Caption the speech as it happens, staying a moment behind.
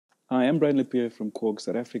Hi, I'm Brian Lapierre from KORG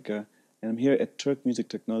South Africa, and I'm here at Turk Music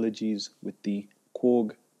Technologies with the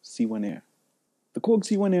KORG C1 Air. The KORG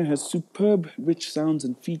C1 Air has superb, rich sounds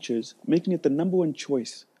and features, making it the number one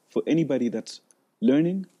choice for anybody that's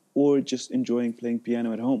learning or just enjoying playing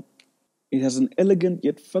piano at home. It has an elegant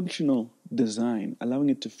yet functional design, allowing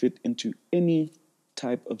it to fit into any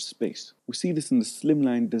type of space. We see this in the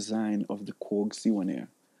slimline design of the KORG C1 Air,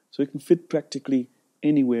 so it can fit practically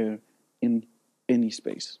anywhere in any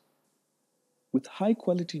space. With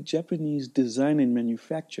high-quality Japanese design and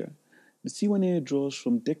manufacture, the C1 Air draws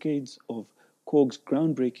from decades of KORG's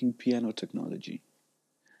groundbreaking piano technology.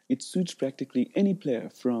 It suits practically any player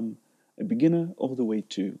from a beginner all the way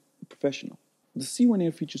to a professional. The C1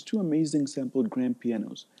 Air features two amazing sampled grand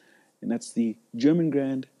pianos, and that's the German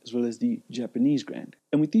grand as well as the Japanese grand.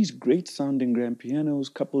 And with these great sounding grand pianos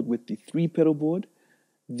coupled with the 3-pedal board,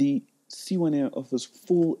 the C1 Air offers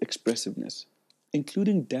full expressiveness,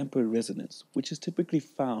 including damper resonance, which is typically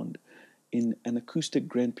found in an acoustic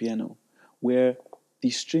grand piano, where the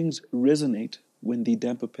strings resonate when the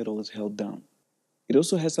damper pedal is held down. It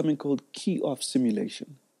also has something called key-off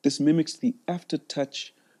simulation. This mimics the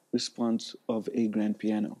after-touch response of a grand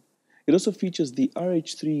piano. It also features the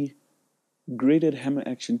RH3 graded hammer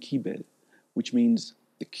action keybed, which means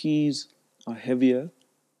the keys are heavier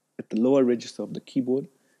at the lower register of the keyboard,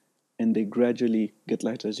 and they gradually get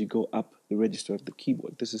lighter as you go up the register of the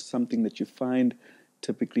keyboard. This is something that you find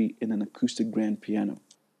typically in an acoustic grand piano.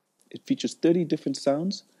 It features 30 different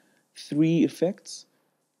sounds, 3 effects,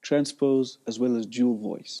 transpose, as well as dual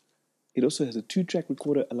voice. It also has a 2-track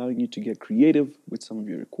recorder, allowing you to get creative with some of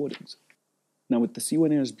your recordings. Now, with the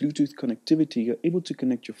C1 Air's Bluetooth connectivity, you're able to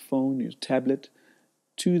connect your phone, your tablet,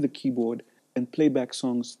 to the keyboard and play back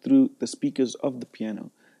songs through the speakers of the piano,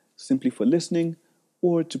 simply for listening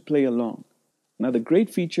or to play along. Now, the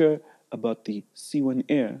great feature about the C1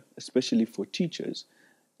 Air, especially for teachers,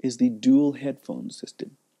 is the dual headphone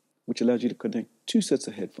system, which allows you to connect 2 sets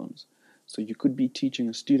of headphones. So you could be teaching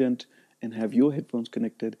a student and have your headphones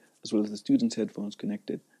connected as well as the student's headphones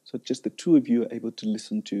connected. So just the two of you are able to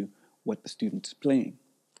listen to what the student is playing.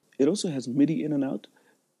 It also has MIDI in and out,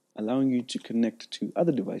 allowing you to connect to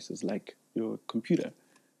other devices like your computer.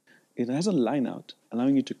 It has a line out,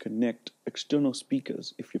 allowing you to connect external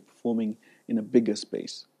speakers if you're performing in a bigger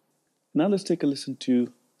space. Now let's take a listen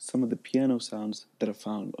to some of the piano sounds that are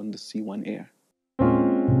found on the C1 Air.